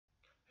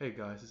Hey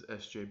guys,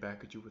 it's SJ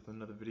back at you with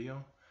another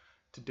video.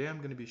 Today I'm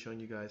going to be showing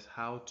you guys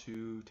how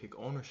to take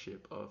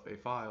ownership of a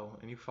file,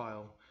 any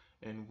file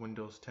in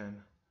Windows 10.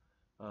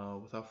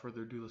 Without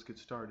further ado, let's get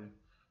started.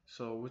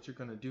 So what you're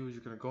going to do is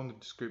you're going to go in the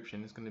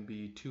description. It's going to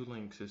be two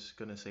links. It's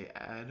going to say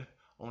add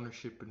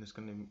ownership and it's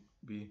going to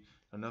be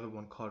another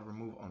one called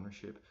remove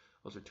ownership.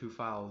 Those are two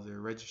files. They're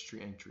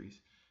registry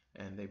entries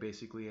and they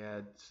basically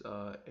add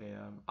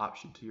an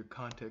option to your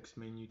context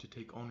menu to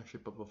take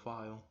ownership of a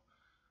file.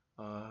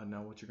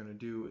 Now what you're going to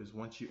do is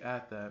once you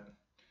add that,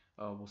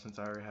 well, since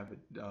I already have it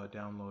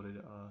downloaded,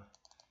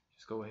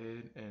 just go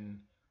ahead and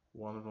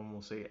one of them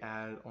will say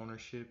add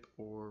ownership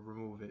or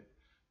remove it.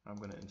 I'm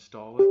going to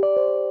install it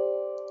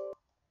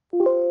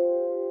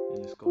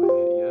and just go ahead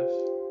and hit yes.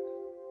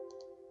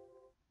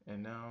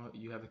 And now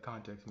you have the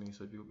context menu.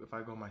 So if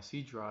I go my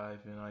C drive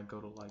and I go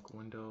to like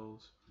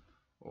Windows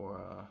or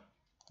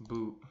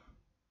boot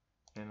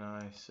and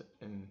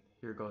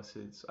here goes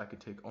I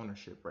could take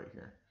ownership right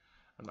here.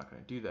 I'm not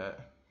going to do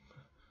that.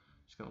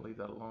 Just going to leave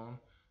that alone.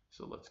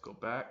 So let's go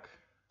back.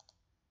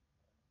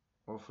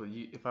 Or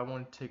if I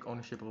want to take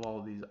ownership of all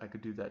of these, I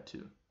could do that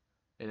too.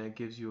 And it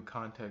gives you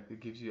it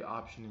gives you an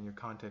option in your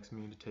context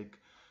menu to take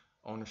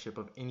ownership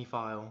of any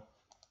file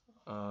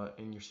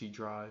in your C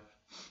drive.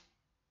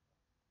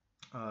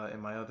 In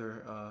my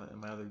other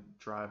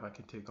drive, I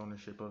can take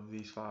ownership of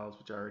these files,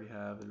 which I already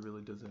have. It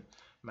really doesn't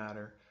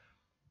matter.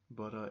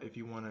 But if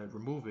you want to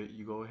remove it,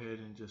 you go ahead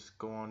and just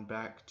go on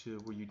back to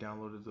where you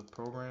downloaded the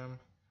program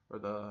or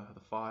the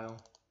file,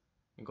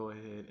 and go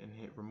ahead and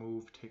hit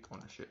remove, take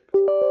ownership,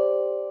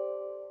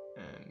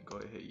 and go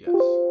ahead and hit yes,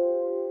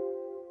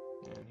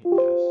 and hit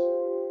yes,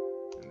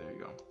 and there you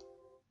go.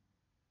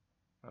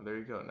 Now there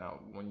you go. Now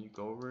when you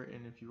go over it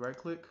and if you right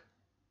click,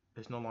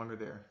 it's no longer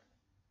there,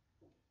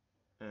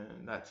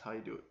 and that's how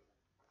you do it.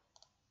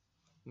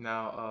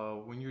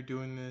 Now when you're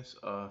doing this,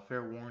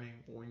 fair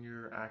warning, when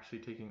you're actually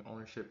taking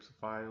ownership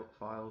of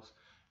files,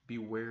 be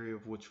wary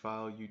of which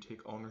file you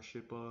take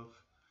ownership of.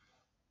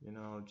 You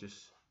know,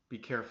 just be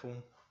careful.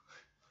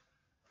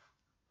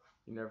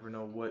 You never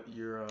know what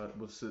you're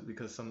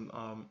because some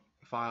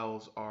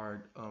files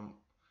are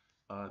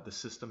the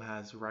system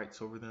has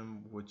rights over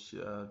them, which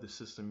the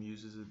system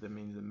uses it. That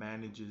means it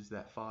manages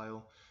that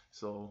file.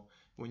 So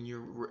when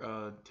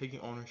you're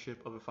taking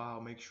ownership of a file,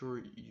 make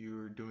sure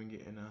you're doing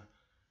it in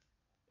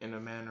a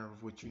manner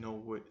of which you know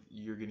what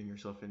you're getting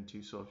yourself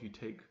into. So if you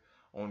take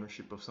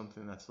ownership of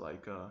something that's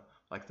like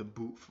the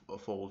boot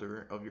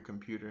folder of your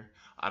computer,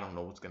 I don't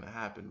know what's gonna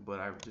happen, but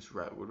I just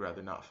would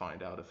rather not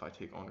find out if I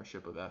take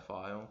ownership of that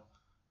file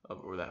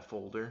or that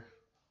folder.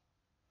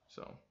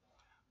 So.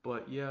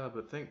 But yeah,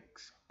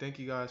 thank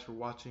you guys for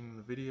watching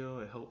the video.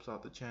 It helps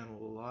out the channel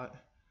a lot.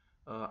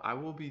 I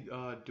will be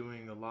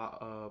doing a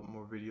lot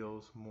more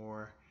videos.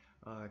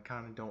 I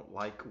kind of don't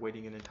like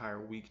waiting an entire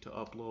week to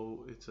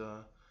upload.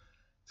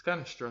 It's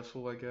kind of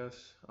stressful, I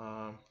guess,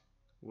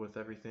 with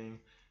everything.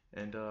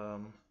 And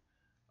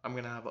I'm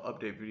gonna have an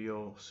update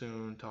video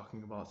soon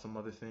talking about some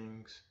other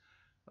things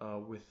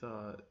with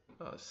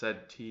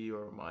SEDT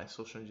or my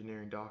social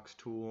engineering docs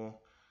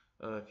tool.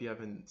 If you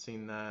haven't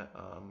seen that,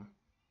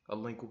 a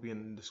link will be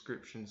in the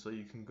description so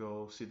you can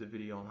go see the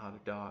video on how to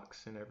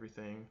docs and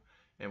everything.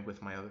 And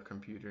with my other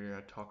computer,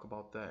 I talk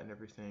about that and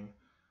everything.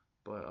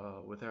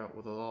 But with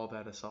all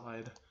that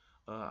aside,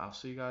 I'll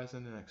see you guys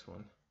in the next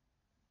one.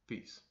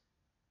 Peace.